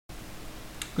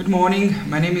Good morning,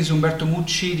 my name is Umberto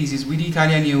Mucci, this is With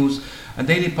Italia News, a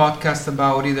daily podcast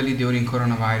about Italy during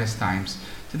coronavirus times.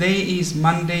 Today is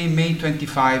Monday, May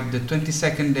 25, the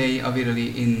 22nd day of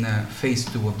Italy in phase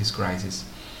 2 of this crisis.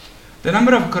 The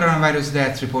number of coronavirus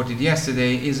deaths reported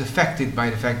yesterday is affected by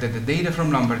the fact that the data from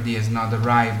Lombardy has not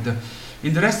arrived.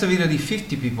 In the rest of Italy,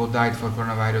 50 people died for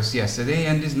coronavirus yesterday,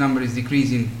 and this number is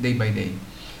decreasing day by day.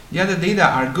 The other data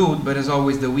are good, but as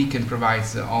always the weekend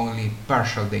provides only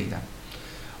partial data.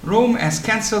 Rome has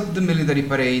cancelled the military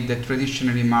parade that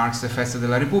traditionally marks the Festa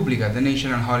della Repubblica, the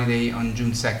national holiday on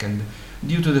June 2nd,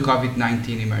 due to the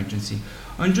COVID-19 emergency.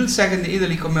 On June 2nd,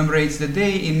 Italy commemorates the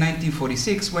day in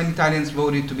 1946 when Italians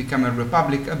voted to become a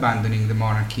republic, abandoning the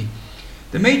monarchy.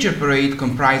 The major parade,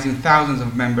 comprising thousands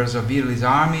of members of Italy's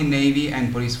army, navy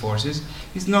and police forces,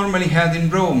 is normally held in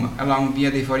Rome along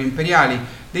Via dei Fori Imperiali,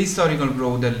 the historical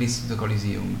road that leads to the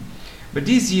Colosseum. But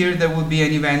this year there will be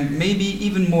an event maybe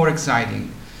even more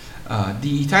exciting.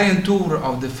 The Italian tour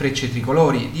of the Frecce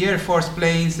Tricolori, the Air Force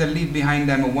planes that leave behind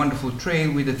them a wonderful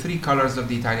trail with the three colors of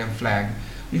the Italian flag.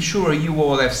 I'm sure you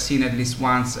all have seen at least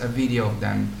once a video of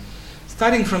them.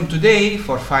 Starting from today,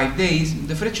 for 5 days,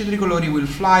 the Frecce Tricolori will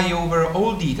fly over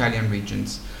all the Italian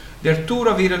regions. Their tour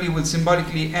of Italy will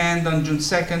symbolically end on June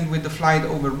 2nd with the flight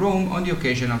over Rome on the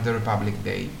occasion of the Republic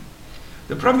Day.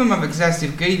 The problem of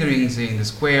excessive gatherings in the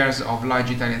squares of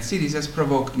large Italian cities has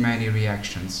provoked many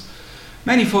reactions.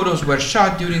 Many photos were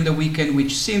shot during the weekend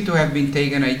which seem to have been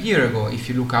taken a year ago if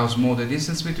you look how small the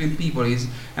distance between people is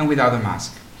and without a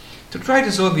mask. To try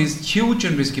to solve this huge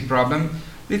and risky problem,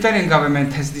 the Italian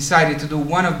government has decided to do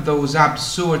one of those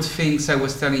absurd things I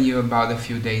was telling you about a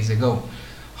few days ago.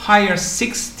 Hire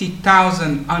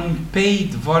 60,000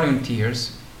 unpaid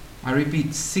volunteers, I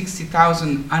repeat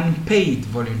 60,000 unpaid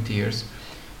volunteers,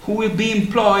 who will be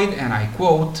employed, and I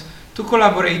quote, to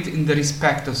collaborate in the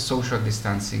respect of social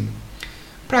distancing.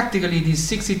 Practically these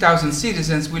 60,000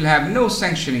 citizens will have no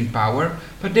sanctioning power,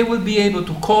 but they will be able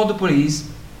to call the police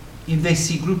if they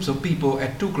see groups of people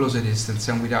at too close a distance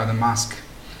and without a mask.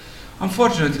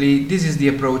 Unfortunately, this is the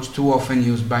approach too often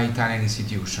used by Italian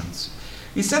institutions.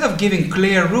 Instead of giving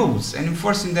clear rules and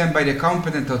enforcing them by the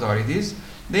competent authorities,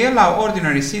 they allow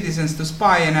ordinary citizens to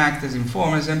spy and act as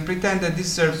informers and pretend that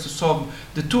this serves to solve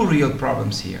the two real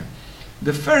problems here.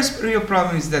 The first real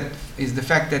problem is the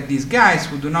fact that these guys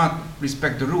who do not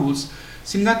respect the rules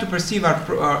seem not to perceive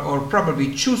or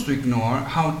probably choose to ignore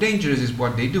how dangerous is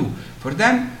what they do, for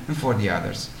them and for the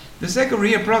others. The second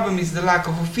real problem is the lack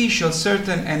of official,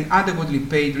 certain and adequately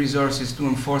paid resources to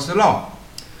enforce the law.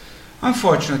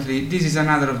 Unfortunately, this is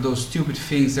another of those stupid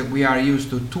things that we are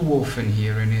used to too often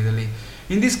here in Italy.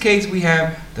 In this case, we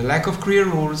have the lack of clear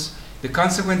rules, the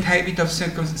consequent habit of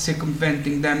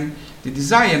circumventing them, the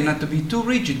desire not to be too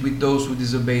rigid with those who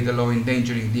disobey the law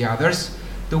endangering the others,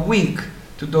 the wink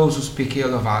to those who speak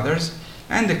ill of others,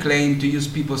 and the claim to use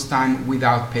people's time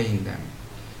without paying them.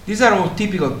 These are all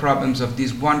typical problems of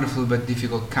this wonderful but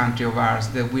difficult country of ours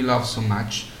that we love so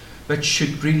much, but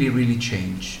should really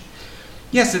change.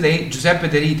 Yesterday, Giuseppe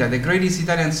De Rita, the greatest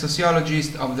Italian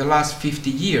sociologist of the last 50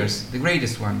 years, the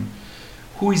greatest one,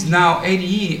 who is now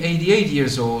 88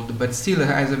 years old but still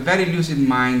has a very lucid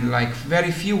mind like very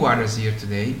few others here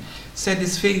today, said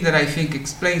this thing that I think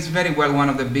explains very well one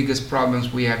of the biggest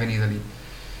problems we have in Italy.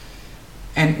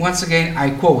 And once again, I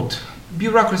quote,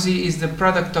 "Bureaucracy is the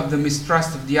product of the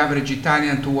mistrust of the average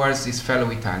Italian towards his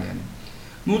fellow Italian.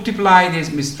 Multiply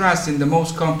this mistrust in the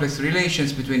most complex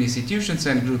relations between institutions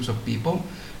and groups of people,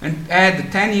 and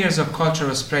add 10 years of culture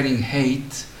of spreading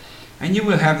hate, and you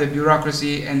will have the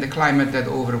bureaucracy and the climate that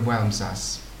overwhelms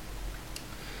us."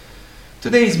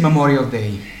 Today is Memorial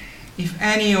Day. If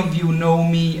any of you know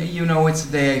me, you know it's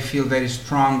a day I feel very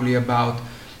strongly about,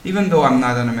 even though I'm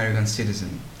not an American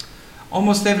citizen.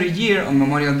 Almost every year on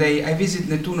Memorial Day, I visit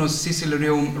Nettuno's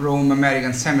Sicily-Rome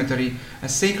American Cemetery, a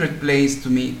sacred place to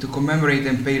me to commemorate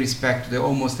and pay respect to the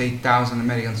almost 8,000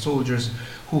 American soldiers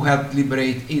who helped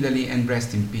liberate Italy and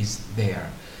rest in peace there.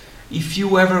 If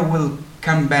you ever will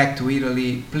come back to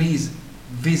Italy, please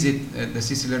visit the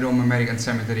Sicily-Rome American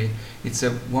Cemetery. It's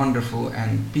a wonderful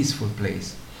and peaceful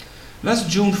place. Last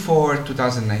June 4,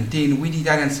 2019, we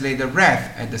Italians laid a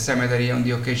wreath at the cemetery on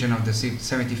the occasion of the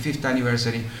 75th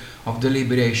anniversary of the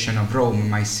liberation of Rome,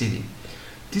 my city.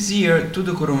 This year, due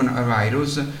to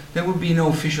coronavirus, there will be no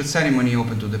official ceremony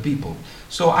open to the people.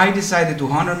 So I decided to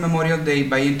honor Memorial Day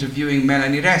by interviewing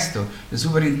Melanie Resto, the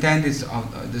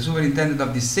superintendent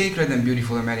of this sacred and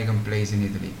beautiful American place in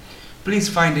Italy. Please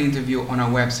find the interview on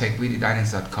our website,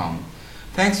 withitalians.com.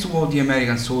 Thanks to all the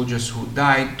American soldiers who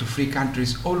died to free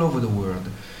countries all over the world,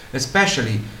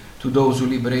 especially to those who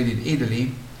liberated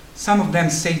Italy, Some of them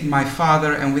saved my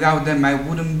father, and without them I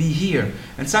wouldn't be here.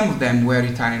 And some of them were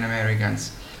Italian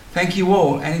Americans. Thank you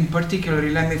all, and in particular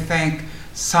let me thank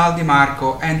Sal Di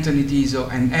Marco, Anthony Tiso,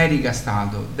 and Eddie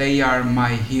Gastaldo. They are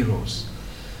my heroes.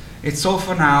 It's all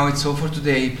for now, it's all for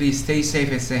today. Please stay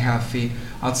safe and stay healthy.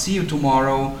 I'll see you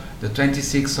tomorrow, the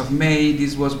 26th of May.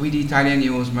 This was We the Italian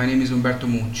News. My name is Umberto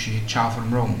Mucci. Ciao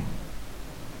from Rome.